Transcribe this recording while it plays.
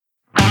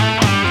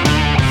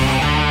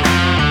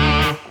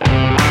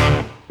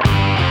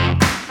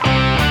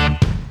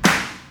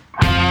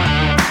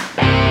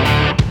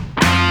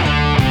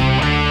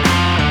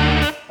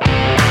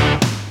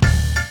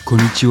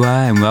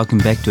Konnichiwa and welcome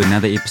back to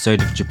another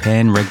episode of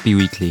Japan Rugby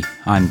Weekly.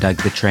 I'm Doug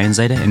the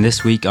Translator, and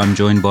this week I'm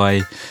joined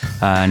by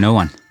no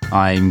one.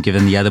 I'm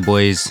giving the other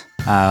boys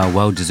a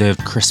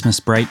well-deserved Christmas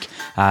break,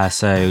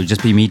 so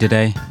just be me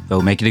today.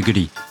 We'll make it a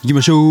goodie.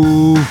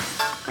 Ikimashou!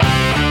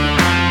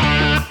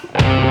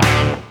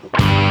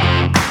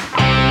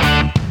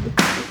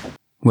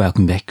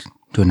 Welcome back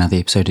to another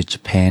episode of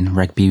Japan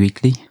Rugby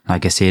Weekly.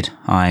 Like I said,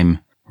 I'm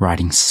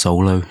riding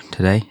solo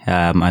today.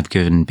 I've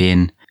given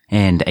Ben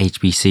and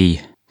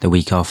HBC the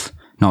week off.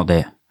 Not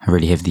that I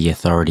really have the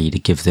authority to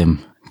give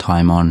them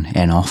time on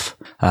and off.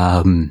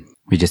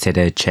 We just had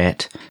a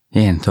chat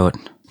and thought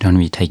don't want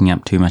to be taking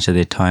up too much of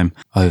their time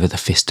over the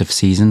festive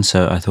season,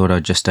 so I thought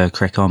I'd just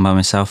crack on by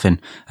myself,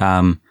 and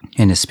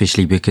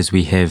especially because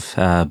we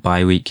have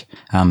bye week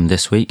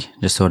this week,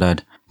 just thought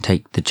I'd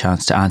take the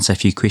chance to answer a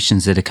few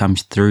questions that have come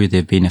through. There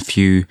have been a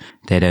few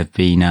that have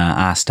been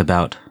asked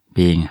about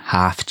being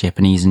half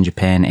Japanese in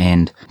Japan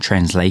and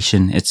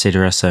translation,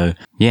 etc. So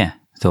yeah,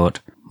 thought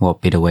what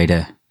better way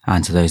to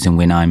answer those than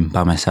when I'm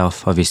by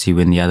myself. Obviously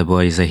when the other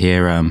boys are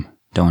here,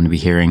 don't want to be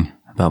hearing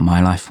about my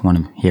life. I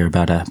want to hear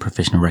about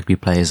professional rugby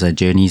players'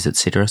 journeys,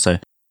 etc. So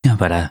yeah,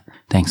 but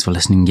thanks for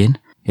listening again.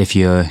 If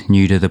you're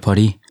new to the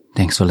potty,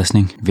 thanks for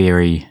listening.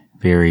 Very,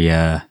 very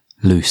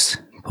loose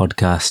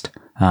podcast.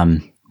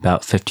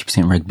 About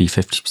 50% rugby,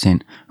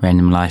 50%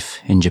 random life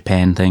in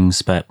Japan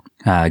things, but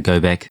go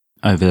back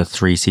over the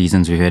 3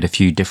 seasons. We've had a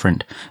few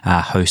different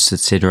hosts,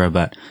 etc.,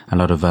 but a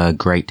lot of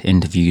great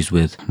interviews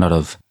with a lot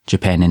of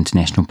Japan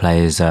international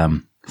players,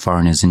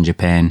 foreigners in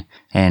Japan,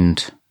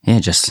 and yeah,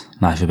 just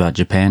life about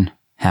Japan,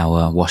 how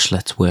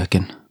washlets work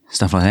and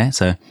stuff like that.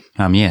 So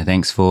yeah,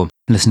 thanks for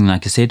listening.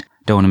 Like I said,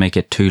 don't want to make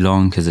it too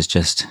long because it's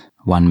just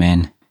one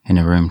man in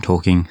a room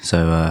talking.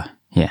 So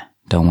yeah,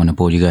 don't want to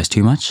bore you guys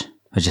too much.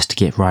 But just to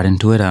get right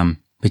into it,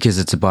 because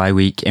it's a bye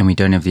week and we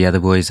don't have the other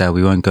boys,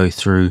 we won't go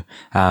through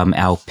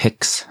our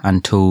picks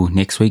until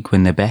next week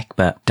when they're back.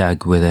 But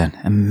Doug with an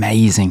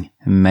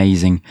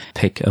amazing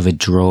pick of a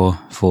draw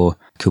for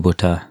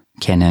Kubota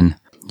Cannon.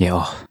 Yeah,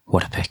 oh,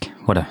 what a pick.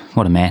 What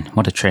a man.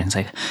 What a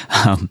translator.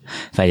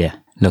 But yeah,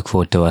 look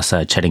forward to us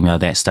chatting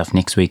about that stuff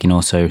next week, and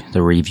also the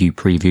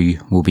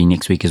preview will be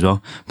next week as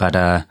well. But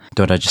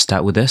thought I'd just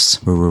start with this.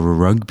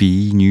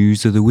 Rugby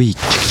news of the week.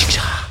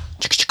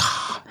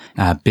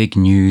 Big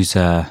news,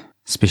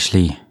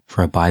 especially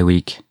for a bye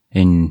week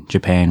in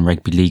Japan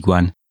Rugby League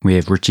 1. We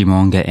have Richie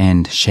Mo'unga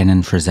and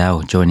Shannon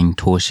Frizzell joining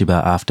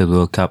Toshiba after the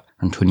World Cup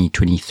from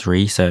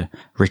 2023. So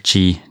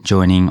Richie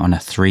joining on a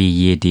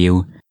 3-year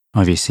deal.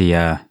 Obviously,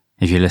 if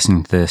you're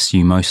listening to this,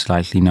 you most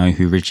likely know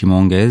who Richie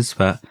Mo'unga is,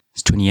 but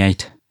he's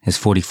 28, has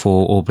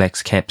 44 All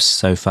Blacks caps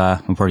so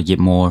far. We'll probably get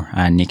more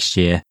next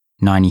year.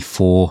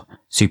 94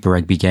 Super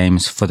Rugby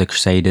games for the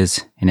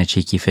Crusaders and a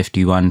cheeky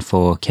 51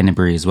 for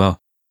Canterbury as well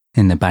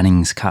in the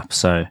Bunnings Cup.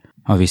 So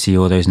obviously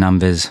all those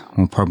numbers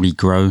will probably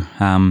grow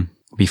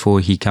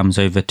before he comes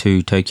over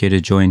to Tokyo to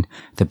join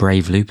the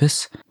Brave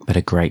Lupus. But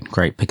a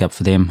great pickup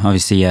for them.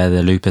 Obviously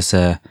the Lupus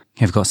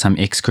have got some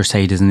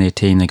ex-Crusaders in their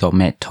team. They got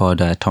Matt Todd,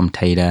 Tom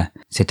Taylor,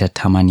 Seta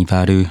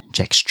Tamanivaru,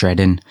 Jack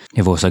Stratton.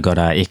 They've also got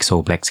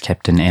ex-All Blacks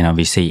captain and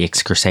obviously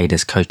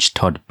ex-Crusaders coach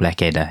Todd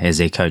Blackadder as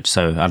their coach.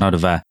 So a lot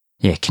of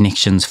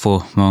connections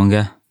for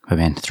Mo'unga. Oh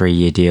man,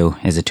 3-year deal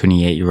as a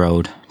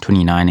 28-year-old,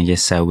 29 I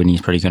guess, when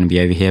he's probably going to be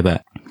over here.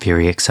 But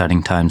very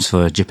exciting times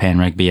for Japan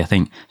Rugby. I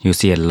think you'll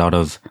see a lot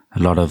of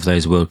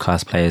those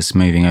world-class players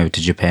moving over to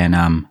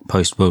Japan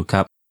post-World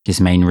Cup. His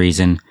main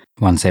reason,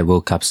 once that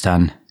World Cup's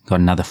done,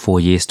 got another 4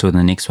 years to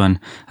the next one.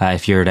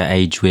 If you're at an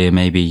age where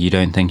maybe you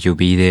don't think you'll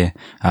be there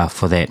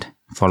for that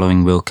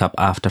following World Cup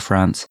after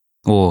France,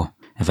 or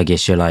if I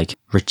guess you're like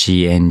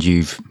Richie and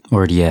you've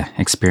already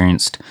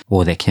experienced,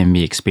 or that can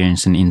be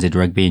experienced in NZ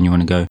Rugby, and you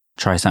want to go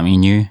try something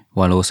new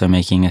while also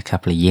making a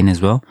couple of yen as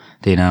well,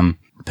 then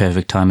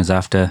perfect time is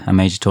after a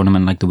major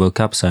tournament like the World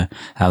Cup. So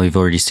we've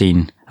already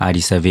seen Adi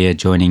Savea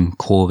joining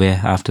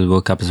Corvair after the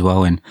World Cup as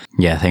well, and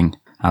yeah, I think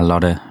a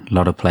lot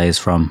of players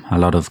from a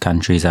lot of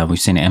countries. We've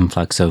seen an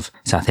influx of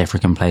South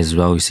African players as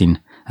well. We've seen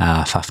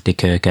Faf de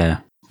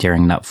Klerk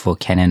gearing up for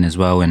Cannon as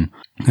well, and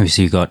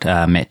obviously you've got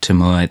Matt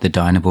Tamua at the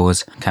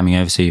Dynaboars coming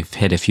over. So you've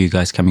had a few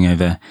guys coming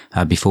over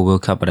before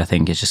World Cup, but I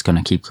think it's just going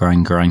to keep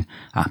growing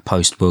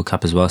post World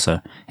Cup as well.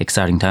 So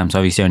exciting times.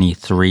 Obviously only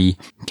 3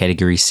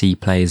 Category C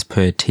players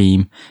per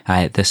team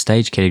at this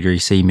stage. Category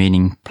C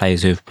meaning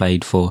players who have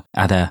played for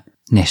other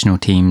national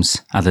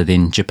teams other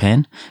than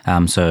Japan.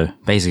 So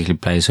basically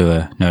players who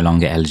are no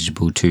longer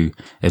eligible to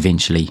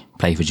eventually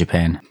play for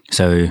Japan.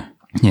 So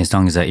yeah, as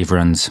long as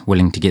everyone's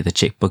willing to get the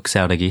checkbooks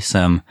out, I guess,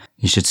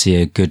 you should see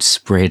a good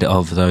spread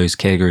of those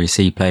Category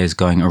C players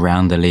going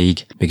around the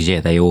league, because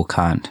yeah, they all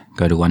can't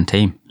go to one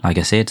team, like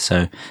I said.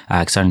 So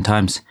exciting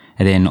times.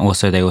 And then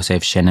they also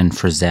have Shannon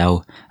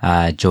Frizzell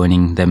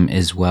joining them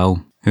as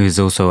well, who is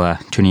also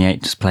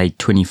 28, just played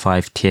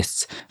 25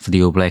 tests for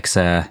the All Blacks,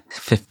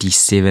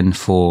 57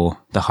 for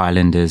the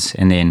Highlanders,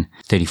 and then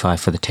 35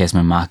 for the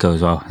Tasman Mako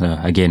as well. So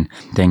again,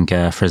 I think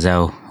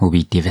Frizzell will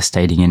be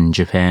devastating in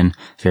Japan.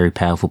 Very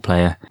powerful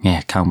player.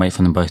 Yeah, can't wait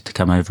for them both to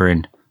come over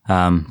and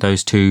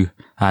Those two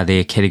are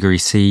their Category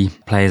C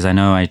players. I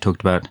know I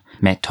talked about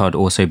Matt Todd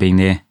also being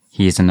there.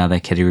 He is another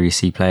Category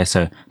C player,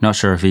 so not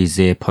sure if he's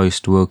there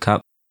post-World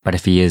Cup, but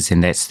if he is,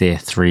 then that's their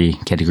 3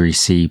 Category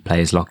C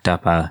players locked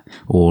up,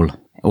 all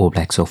All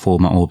Blacks or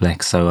former All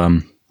Blacks.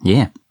 So,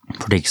 yeah,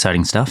 pretty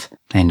exciting stuff.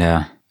 And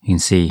you can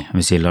see,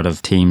 obviously, a lot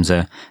of teams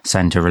are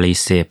starting to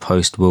release their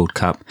post-World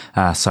Cup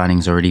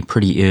signings already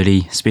pretty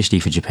early, especially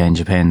for Japan.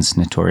 Japan's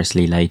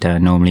notoriously later.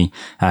 Normally,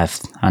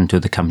 until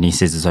the company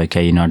says it's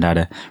okay, you're not allowed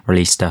to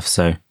release stuff.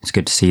 So it's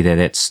good to see that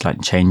that's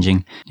like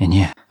changing. And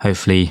yeah,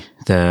 hopefully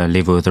the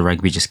level of the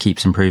rugby just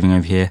keeps improving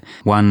over here.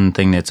 One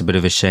thing that's a bit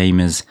of a shame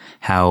is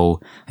how,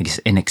 I guess,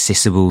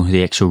 inaccessible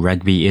the actual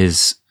rugby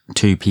is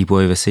to people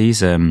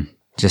overseas.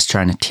 Just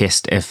trying to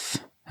test if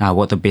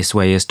what the best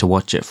way is to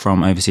watch it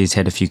from overseas.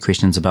 Had a few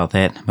questions about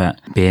that, but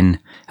Ben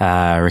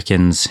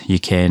reckons you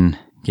can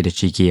get a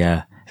cheeky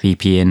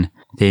VPN.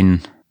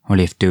 Then all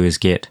you have to do is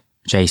get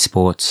J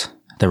Sports,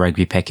 the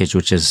rugby package,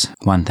 which is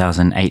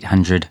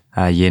 1,800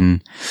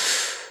 yen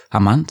a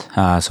month.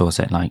 So what's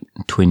that, like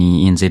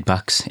 20 NZ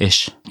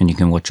bucks-ish? And you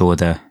can watch all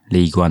the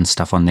League One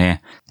stuff on there.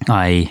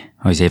 I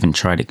obviously haven't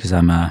tried it because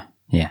I'm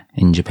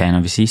in Japan,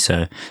 obviously,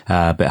 so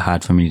a bit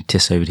hard for me to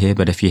test over here.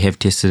 But if you have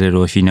tested it,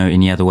 or if you know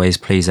any other ways,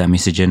 please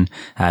message in.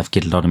 I've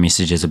get a lot of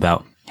messages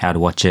about how to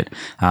watch it.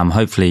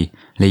 Hopefully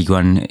League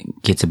One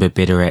gets a bit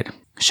better at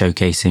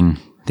showcasing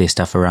their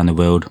stuff around the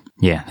world.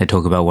 Yeah, they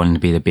talk about wanting to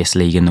be the best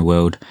league in the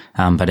world,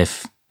 but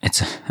if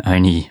it's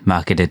only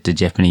marketed to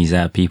Japanese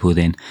people,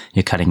 then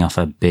you're cutting off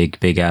a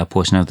big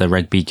portion of the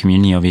rugby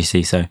community,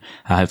 obviously. So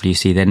hopefully you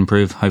see that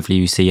improve. Hopefully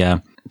you see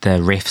the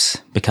refs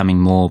becoming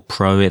more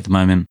pro at the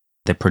moment.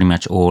 They're pretty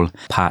much all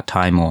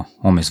part-time or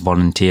almost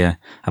volunteer,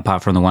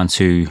 apart from the ones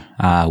who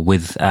are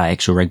with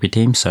actual rugby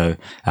teams. So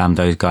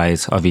those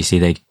guys, obviously,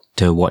 they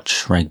to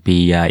watch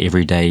rugby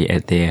every day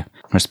at their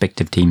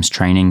respective teams'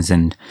 trainings,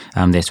 and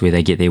that's where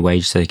they get their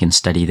wage so they can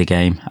study the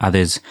game.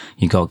 Others,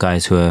 you got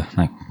guys who are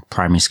like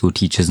primary school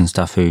teachers and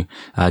stuff who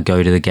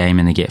go to the game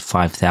and they get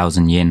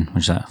 5,000 yen,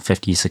 which is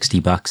 50, 60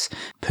 bucks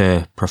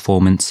per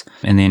performance.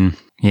 And then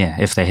yeah,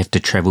 if they have to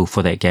travel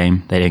for that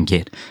game, they don't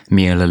get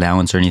meal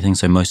allowance or anything.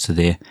 So most of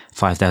their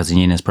 5,000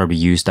 yen is probably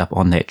used up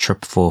on that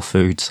trip for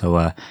food. So,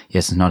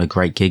 yes, it's not a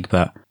great gig,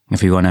 but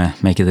if we want to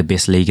make it the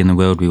best league in the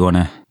world, we want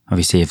to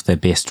obviously have the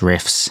best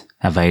refs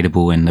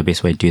available, and the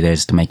best way to do that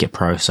is to make it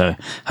pro. So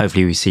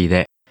hopefully we see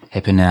that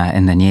happen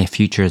in the near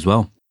future as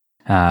well.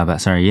 But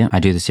sorry, yeah, I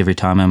do this every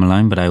time I'm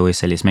alone, but I always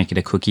say let's make it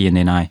a quickie, and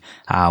then I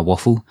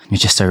waffle.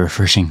 It's just so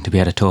refreshing to be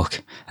able to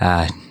talk,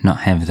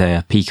 not have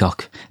the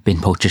peacock Ben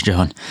Poltridge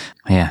on.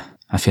 Yeah,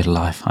 I feel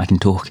alive. I can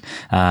talk.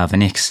 The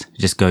next,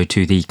 just go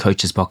to the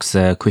coaches box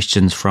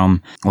questions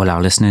from all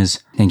our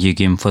listeners. Thank you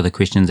again for the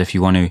questions. If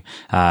you want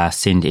to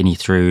send any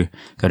through,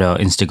 go to our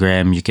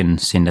Instagram. You can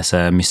send us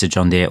a message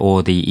on there,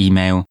 or the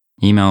email.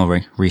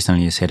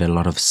 Recently has had a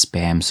lot of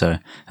spam, so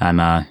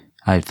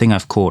I think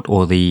I've caught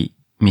all the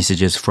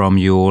messages from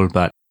you all,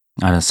 but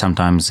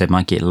sometimes they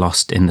might get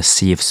lost in the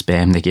sea of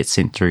spam that gets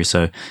sent through.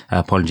 So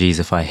apologies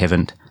if I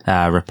haven't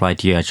replied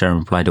to you. I try and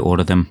reply to all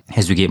of them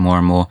as we get more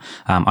and more.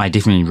 I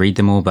definitely read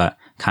them all, but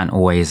can't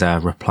always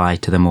reply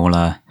to them all.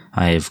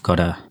 I've got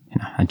a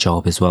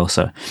job as well.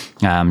 So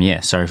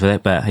sorry for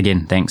that. But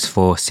again, thanks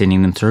for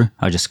sending them through.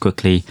 I'll just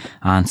quickly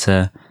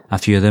answer a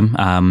few of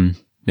them.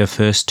 The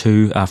first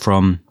two are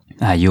from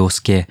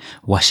Yosuke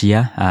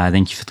Washiya.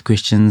 Thank you for the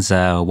questions.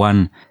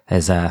 One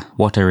is,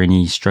 what are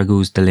any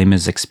struggles,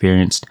 dilemmas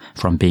experienced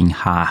from being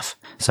half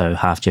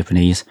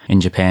Japanese?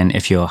 In Japan,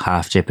 if you're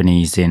half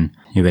Japanese, then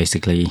you're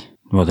basically,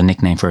 well, the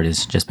nickname for it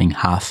is just being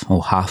half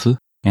or hafu.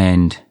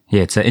 And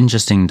yeah, it's an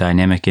interesting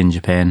dynamic in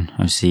Japan.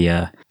 Obviously,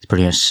 it's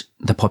pretty much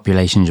the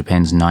population in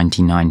Japan's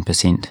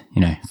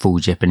 99%, full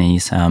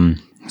Japanese.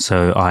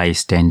 So I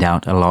stand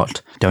out a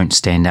lot, don't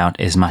stand out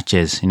as much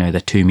as,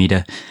 the 2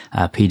 meter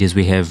Peters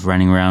we have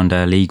running around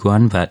League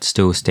One, but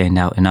still stand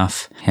out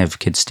enough, have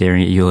kids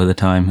staring at you all the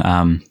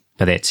time.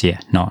 But that's,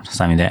 not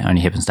something that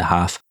only happens to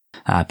half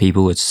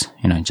people. It's,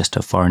 just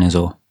to foreigners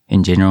or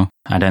in general.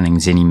 I don't think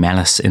there's any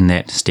malice in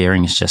that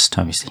staring. It's just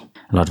obviously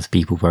a lot of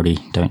people probably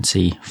don't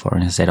see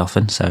foreigners that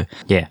often. So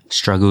yeah,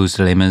 struggles,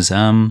 dilemmas.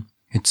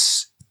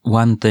 It's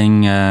one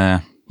thing,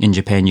 in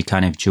Japan, you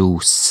can't have dual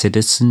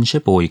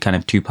citizenship, or you can't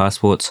have 2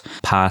 passports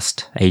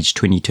past age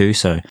 22.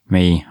 So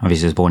me,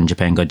 obviously, was born in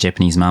Japan, got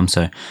Japanese mum.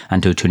 So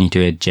until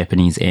 22, I had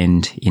Japanese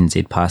and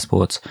NZ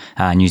passports.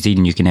 New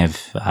Zealand, you can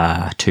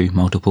have 2,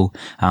 multiple.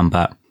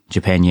 But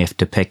Japan, you have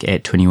to pick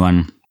at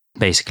 21,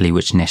 basically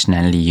which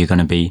nationality you're going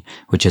to be,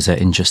 which is an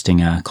interesting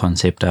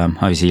concept.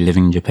 Obviously,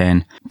 living in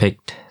Japan,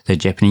 picked the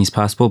Japanese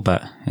passport,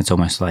 but it's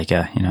almost like,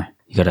 you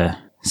got to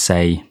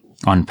say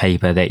on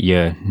paper that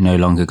you're no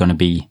longer going to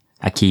be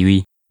a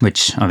Kiwi,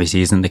 which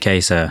obviously isn't the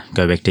case.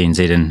 Go back to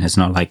NZ and it's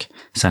not like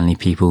suddenly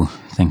people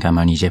think I'm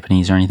only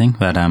Japanese or anything.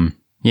 But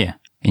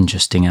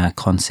interesting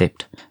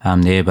concept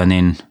there. But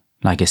then,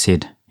 like I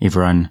said,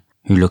 everyone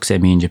who looks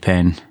at me in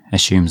Japan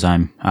assumes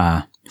I'm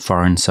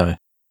foreign. So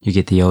you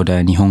get the old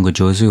Nihongo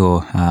Jozu,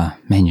 or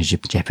man, your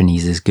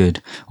Japanese is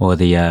good. Or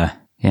the,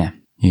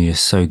 you're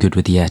so good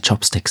with the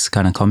chopsticks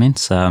kind of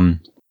comments.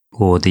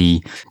 Or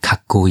the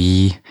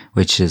kakkoi,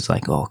 which is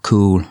like, oh,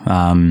 cool.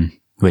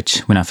 Which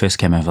when I first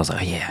came over, I was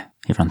like, oh, yeah,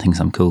 everyone thinks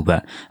I'm cool.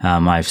 But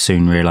I've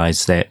soon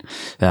realized that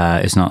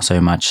it's not so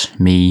much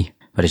me,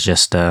 but it's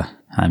just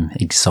I'm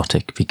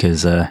exotic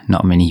because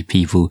not many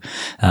people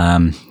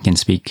can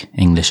speak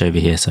English over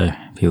here. So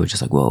people are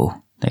just like, whoa,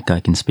 that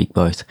guy can speak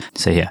both.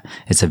 So yeah,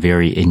 it's a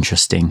very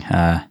interesting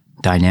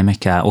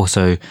dynamic.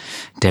 Also,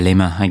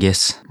 dilemma, I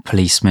guess.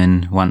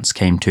 Policemen once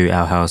came to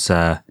our house,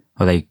 or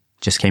they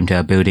just came to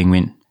our building,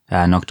 went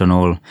knocked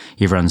on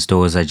everyone's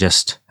doors. I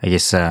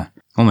guess,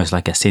 almost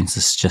like a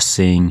census, just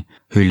seeing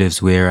who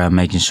lives where,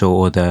 making sure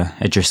all the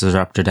addresses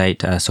are up to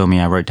date. Saw me,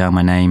 I wrote down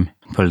my name,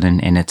 put it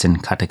in, and it's in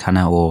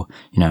katakana, or,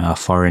 a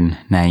foreign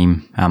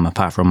name,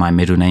 apart from my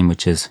middle name,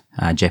 which is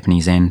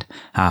Japanese and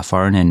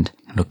foreign, and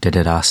looked at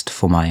it, asked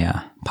for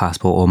my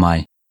passport or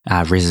my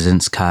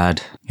residence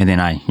card, and then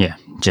I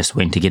just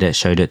went to get it,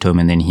 showed it to him,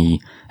 and then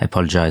he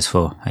apologized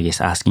for, I guess,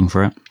 asking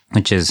for it,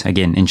 which is,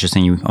 again,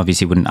 interesting. You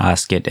obviously wouldn't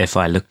ask it if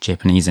I looked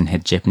Japanese and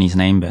had Japanese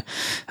name, but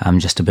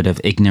just a bit of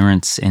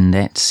ignorance in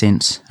that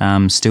sense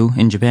still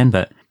in Japan.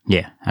 But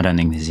yeah, I don't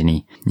think there's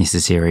any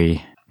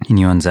necessary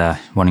anyone's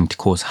wanting to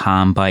cause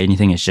harm by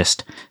anything. It's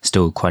just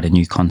still quite a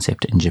new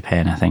concept in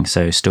Japan, I think,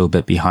 so still a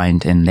bit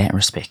behind in that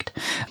respect.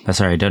 But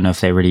sorry, I don't know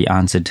if they really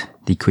answered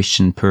the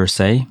question per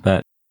se,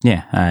 but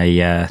yeah,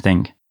 I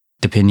think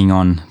depending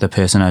on the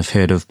person, I've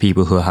heard of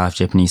people who are half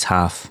Japanese,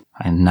 half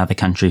another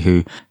country,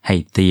 who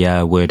hate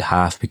the word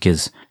half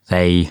because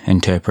they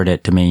interpret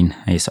it to mean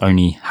it's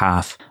only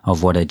half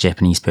of what a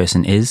Japanese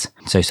person is.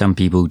 So some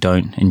people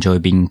don't enjoy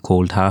being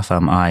called half.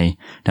 I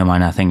don't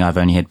mind. I think I've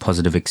only had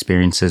positive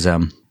experiences.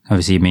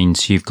 Obviously it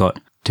means you've got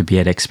to be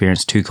able to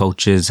experience two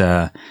cultures.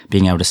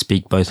 Being able to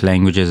speak both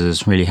languages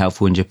is really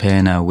helpful in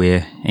Japan,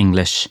 where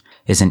English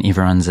isn't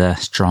everyone's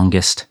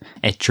strongest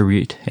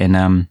attribute.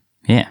 And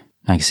yeah,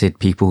 like I said,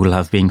 people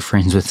love being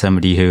friends with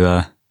somebody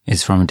who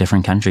is from a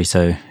different country.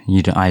 So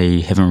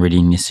I haven't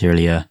really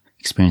necessarily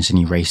experienced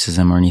any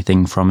racism or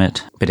anything from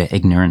it. Bit of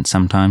ignorance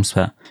sometimes,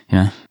 but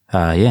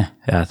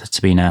that's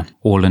been a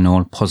all in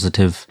all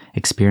positive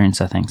experience,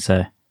 I think.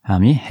 So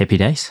happy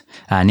days.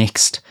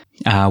 Next,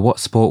 what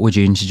sport would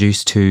you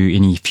introduce to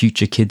any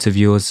future kids of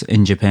yours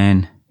in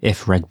Japan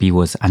if rugby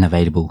was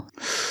unavailable?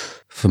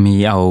 For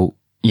me,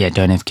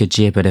 don't have kids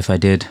yet, but if I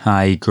did,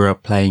 I grew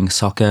up playing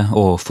soccer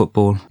or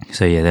football.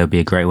 So yeah, that would be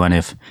a great one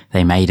if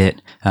they made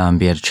it.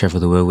 Be able to travel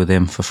the world with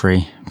them for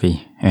free,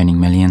 be earning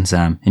millions.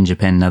 In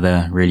Japan,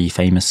 another really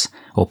famous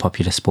or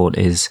popular sport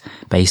is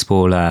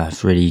baseball.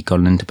 I've really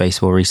gotten into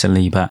baseball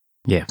recently, but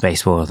yeah,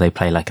 baseball, they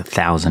play like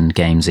 1,000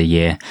 games a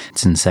year.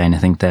 It's insane. I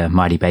think the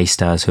Mighty Bay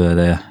Stars, who are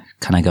the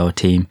Kanagawa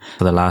team,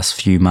 for the last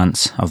few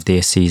months of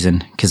their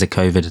season, because of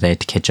COVID, they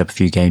had to catch up a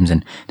few games,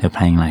 and they're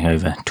playing like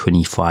over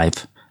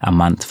 25 a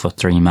month for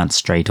 3 months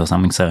straight or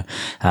something. So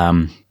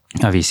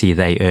obviously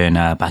they earn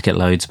bucket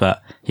loads,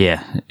 but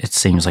yeah, it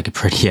seems like a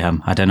pretty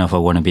I don't know if I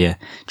want to be a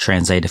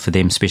translator for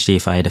them, especially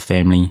if I had a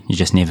family. You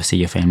just never see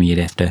your family. You'd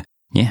have to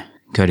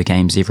go to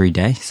games every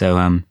day.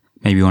 So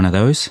maybe one of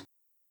those.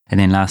 And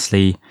then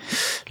lastly,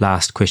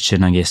 last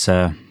question, I guess,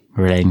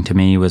 relating to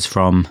me, was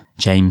from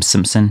James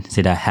Simpson.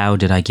 Said, how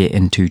did I get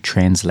into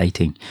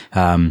translating?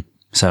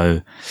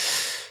 So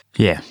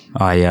yeah,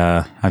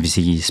 I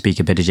obviously speak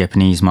a bit of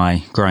Japanese.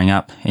 Growing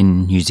up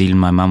in New Zealand,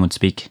 my mum would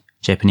speak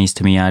Japanese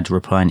to me. I'd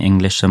reply in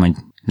English, so my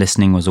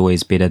listening was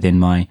always better than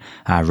my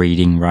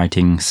reading,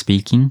 writing,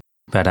 speaking.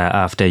 But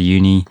after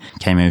uni,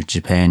 came over to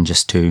Japan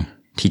just to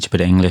teach a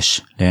bit of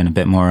English, learn a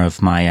bit more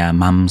of my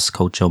mum's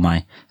culture,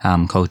 my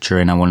culture,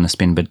 and I wanted to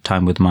spend a bit of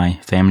time with my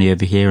family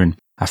over here. And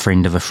a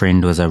friend of a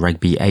friend was a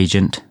rugby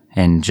agent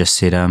and just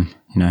said,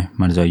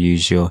 might as well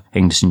use your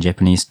English and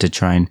Japanese to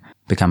try and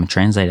become a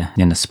translator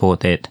in a sport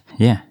that,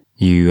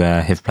 you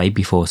have played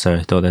before. So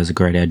I thought that was a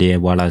great idea.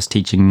 While I was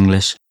teaching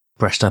English,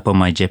 brushed up on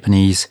my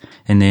Japanese,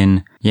 and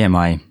then,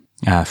 my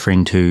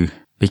friend who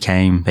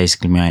became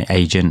basically my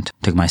agent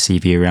took my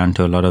CV around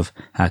to a lot of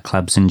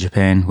clubs in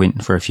Japan,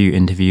 went for a few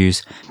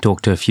interviews,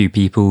 talked to a few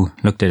people,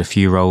 looked at a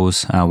few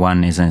roles.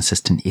 One is an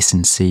assistant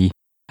S&C.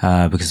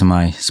 Because of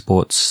my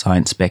sports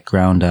science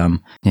background,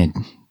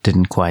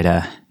 didn't quite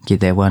get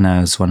that one. I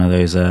was one of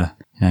those,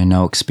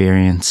 no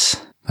experience,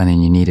 but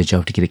then you need a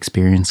job to get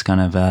experience kind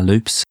of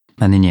loops.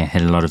 And then,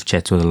 had a lot of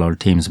chats with a lot of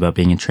teams about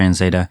being a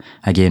translator.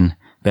 Again,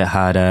 a bit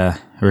harder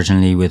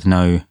originally with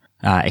no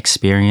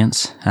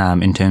experience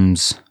in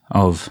terms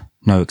of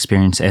no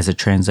experience as a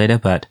translator,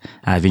 but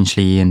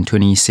eventually in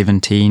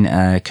 2017,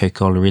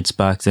 Coca-Cola Red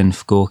Sparks in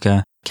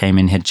Fukuoka came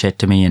and had a chat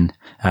to me, and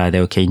they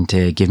were keen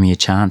to give me a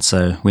chance,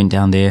 so went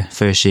down there.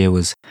 First year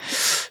was,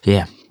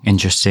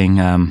 interesting.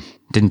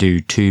 Didn't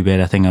do too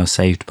bad. I think I was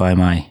saved by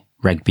my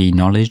rugby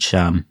knowledge.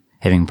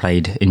 Having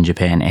played in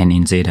Japan and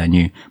NZ, I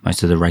knew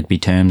most of the rugby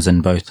terms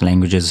in both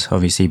languages,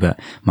 obviously, but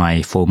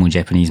my formal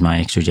Japanese, my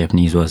actual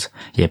Japanese was,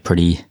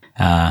 pretty,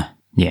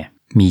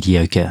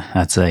 mediocre.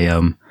 I'd say a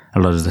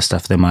lot of the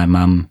stuff that my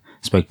mum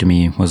spoke to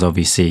me was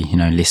obviously,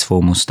 less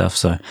formal stuff,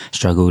 so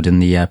struggled in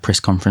the press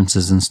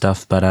conferences and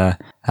stuff. But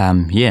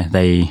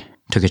they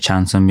took a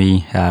chance on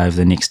me over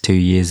the next 2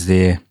 years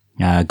there.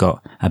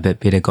 Got a bit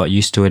better, got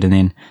used to it, and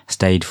then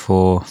stayed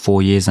for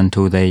 4 years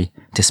until they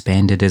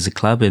disbanded as a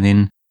club. And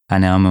then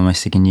now I'm in my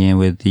second year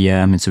with the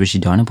Mitsubishi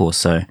Dynaboard.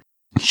 So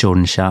short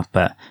and sharp,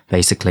 but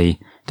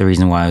basically the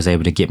reason why I was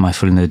able to get my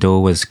foot in the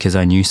door was because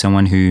I knew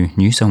someone who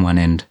knew someone,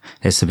 and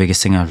that's the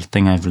biggest thing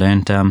I've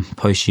learned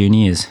post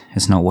uni is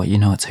it's not what you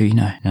know, it's who you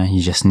know.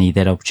 You just need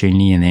that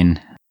opportunity, and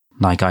then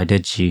like I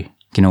did, you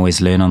can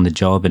always learn on the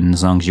job, and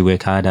as long as you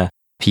work harder,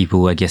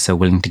 people I guess are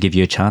willing to give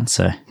you a chance.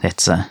 So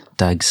that's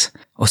Doug's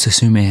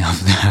osusume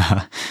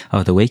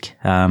of the week.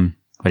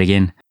 But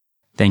again,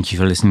 thank you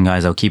for listening,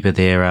 guys. I'll keep it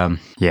there. I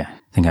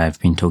think I've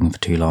been talking for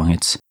too long.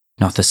 It's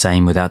not the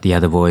same without the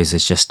other boys.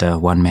 It's just a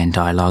one-man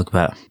dialogue,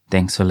 but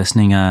thanks for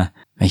listening.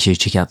 Make sure you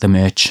check out the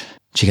merch,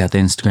 check out the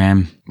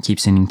Instagram,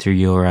 keep sending through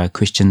your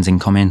questions and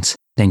comments.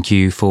 Thank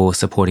you for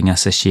supporting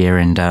us this year,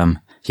 and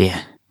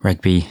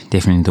rugby,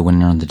 definitely the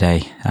winner on the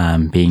day.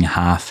 Being a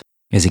half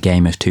is a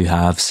game of two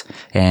halves,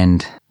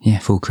 and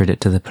full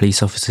credit to the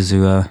police officers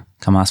who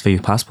come ask for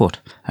your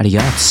passport.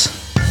 Arigatos.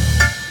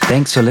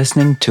 Thanks for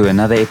listening to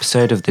another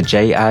episode of the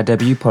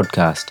JRW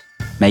podcast.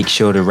 Make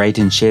sure to rate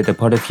and share the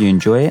pod if you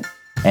enjoy it.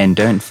 And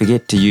don't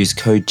forget to use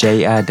code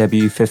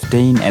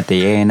JRW15 at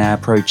the ANR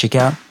Pro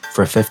checkout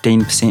for a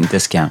 15%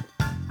 discount.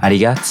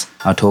 Arigats,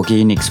 I'll talk to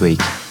you next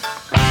week.